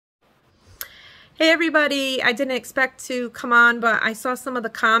Hey everybody, I didn't expect to come on, but I saw some of the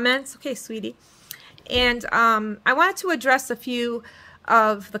comments. Okay, sweetie. And I wanted to address a few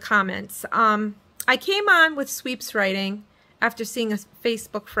of the comments. I came on with sweeps writing after seeing a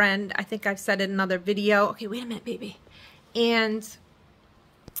Facebook friend. I think I've said it in another video. Okay, wait a minute, baby. And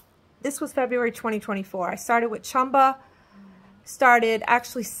this was February 2024. I started with Chumba.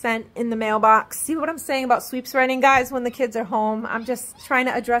 Actually sent in the mailbox. See what I'm saying about sweeps writing, guys, when the kids are home? I'm just trying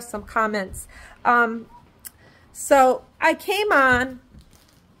to address some comments. So I came on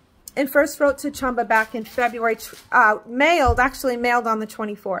and first wrote to Chumba back in February, mailed on the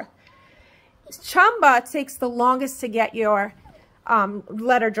 24th. Chumba takes the longest to get your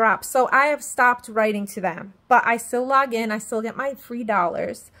letter dropped. So I have stopped writing to them, but I still log in. I still get my free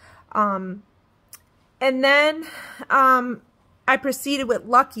dollars. And then I proceeded with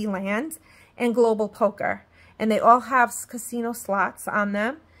Lucky Land and Global Poker, and they all have casino slots on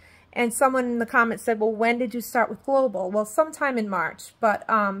them. And someone in the comments said, well, when did you start with Global? Well, sometime in March, but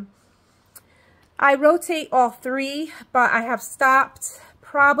I rotate all three, but I have stopped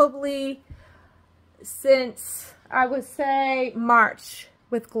probably since, I would say, March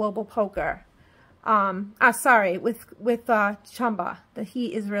with Global Poker. Sorry, with Chumba. The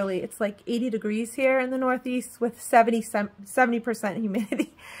heat is really, it's like 80 degrees here in the Northeast with 70%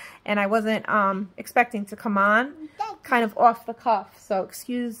 humidity. And I wasn't expecting to come on, kind of off the cuff. So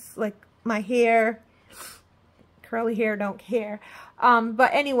excuse like my hair, curly hair, don't care.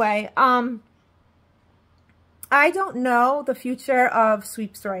 But anyway, I don't know the future of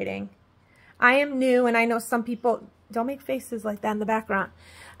sweeps writing. I am new, and I know some people, don't make faces like that in the background.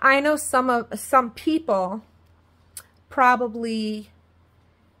 I know some people probably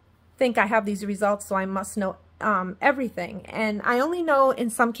think I have these results, so I must know everything. And I only know in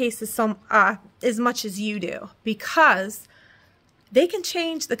some cases as much as you do, because they can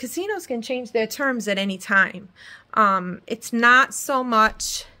change, the casinos can change their terms at any time. It's not so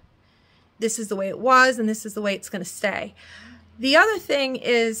much this is the way it was and this is the way it's going to stay. The other thing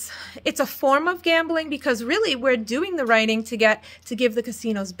is it's a form of gambling, because really we're doing the writing to give the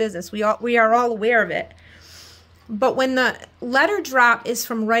casinos business. We are all aware of it. But when the letter drop is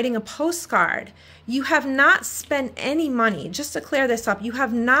from writing a postcard, you have not spent any money. Just to clear this up, you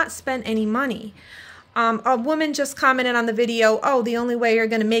have not spent any money. A woman just commented on the video, oh, the only way you're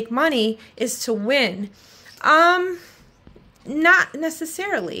going to make money is to win. Not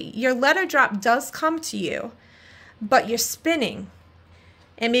necessarily. Your letter drop does come to you, but you're spinning.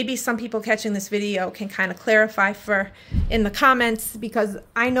 And maybe some people catching this video can kind of clarify in the comments, because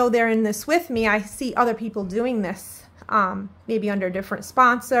I know they're in this with me. I see other people doing this, maybe under a different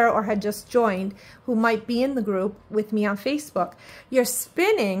sponsor or had just joined, who might be in the group with me on Facebook. You're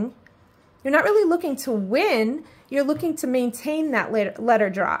spinning. You're not really looking to win. You're looking to maintain that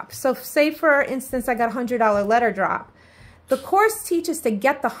letter drop. So say, for instance, I got a $100 letter drop. The course teaches to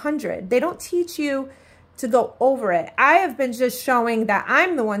get the 100. They don't teach you to go over it. I have been just showing that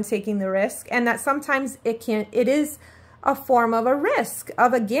I'm the one taking the risk, and that sometimes it is a form of a risk,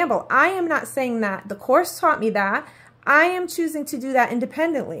 of a gamble. I am not saying that. The course taught me that. I am choosing to do that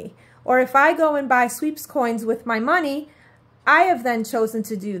independently. Or if I go and buy sweeps coins with my money, I have then chosen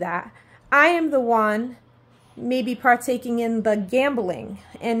to do that. I am the one maybe partaking in the gambling.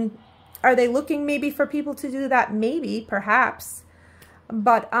 And are they looking maybe for people to do that? Maybe, perhaps.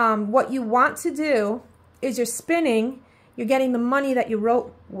 But what you want to do is you're spinning, you're getting the money that you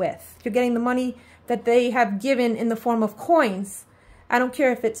wrote with. You're getting the money that they have given in the form of coins. I don't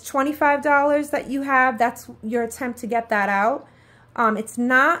care if it's $25 that you have, that's your attempt to get that out. It's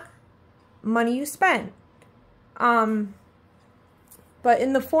not money you spent. But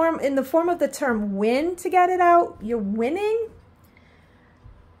in the form of the term win, to get it out, you're winning,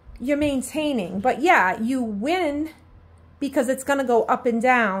 you're maintaining. But yeah, you win because it's going to go up and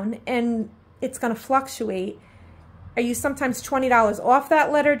down, and it's going to fluctuate. Are you sometimes $20 off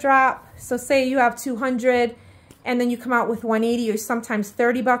that letter drop? So say you have 200 and then you come out with 180, or sometimes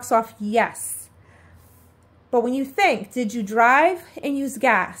 30 bucks off. Yes. But when you think, did you drive and use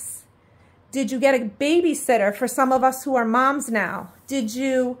gas? Did you get a babysitter for some of us who are moms now? Did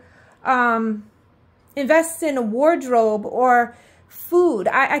you invest in a wardrobe or food?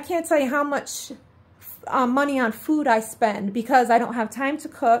 I can't tell you how much money on food I spend, because I don't have time to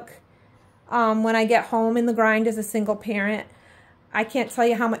cook. When I get home in the grind as a single parent, I can't tell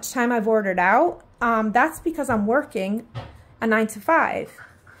you how much time I've ordered out. That's because I'm working a 9-to-5.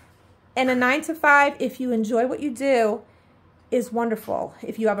 And a 9-to-5, if you enjoy what you do, is wonderful.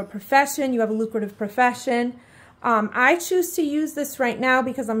 If you have a profession, you have a lucrative profession. I choose to use this right now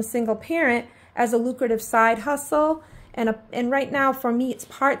because I'm a single parent as a lucrative side hustle. And right now, for me, it's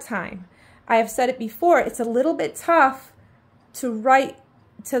part-time. I have said it before, it's a little bit tough to write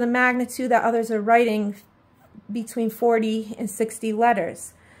to the magnitude that others are writing between 40 and 60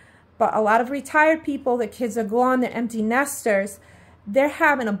 letters. But a lot of retired people, their kids are gone, they're empty nesters, they're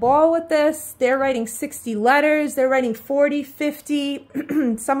having a ball with this. They're writing 60 letters, they're writing 40,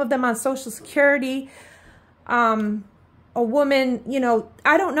 50, some of them on Social Security. A woman, you know,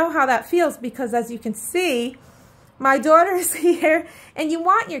 I don't know how that feels, because as you can see, my daughter is here, and you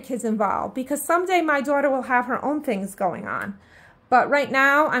want your kids involved, because someday my daughter will have her own things going on. But right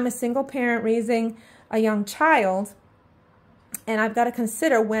now, I'm a single parent raising a young child, and I've got to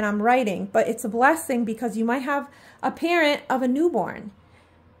consider when I'm writing. But it's a blessing, because you might have a parent of a newborn.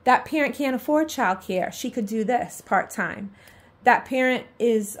 That parent can't afford childcare. She could do this part-time. That parent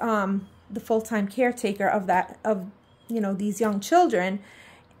is the full-time caretaker of these young children,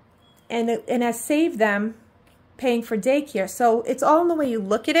 and has saved them paying for daycare. So it's all in the way you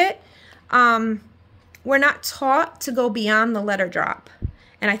look at it. We're not taught to go beyond the letter drop,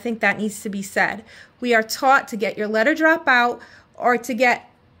 and I think that needs to be said. We are taught to get your letter drop out, or to get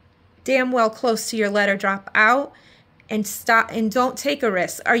damn well close to your letter drop out, and stop, and don't take a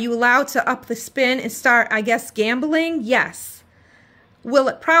risk. Are you allowed to up the spin and start, I guess, gambling? Yes. Will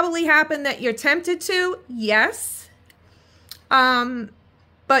it probably happen that you're tempted to? Yes.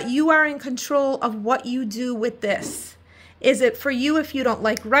 But you are in control of what you do with this. Is it for you if you don't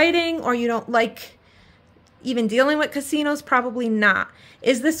like writing, or you don't like even dealing with casinos? Probably not.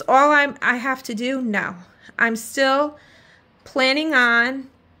 Is this all I have to do? No. I'm still planning on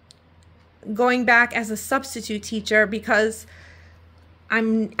going back as a substitute teacher, because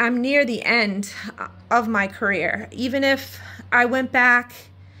I'm near the end of my career. Even if I went back,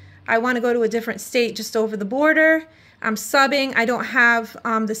 I want to go to a different state just over the border. I'm subbing. I don't have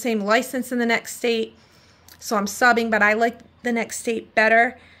the same license in the next state, so I'm subbing, but I like the next state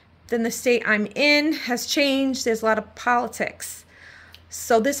better than the state I'm in. Has changed. There's a lot of politics.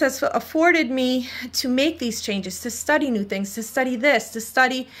 So this has afforded me to make these changes, to study new things, to study this, to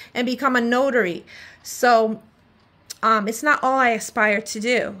study and become a notary. So it's not all I aspire to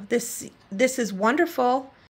do. This is wonderful,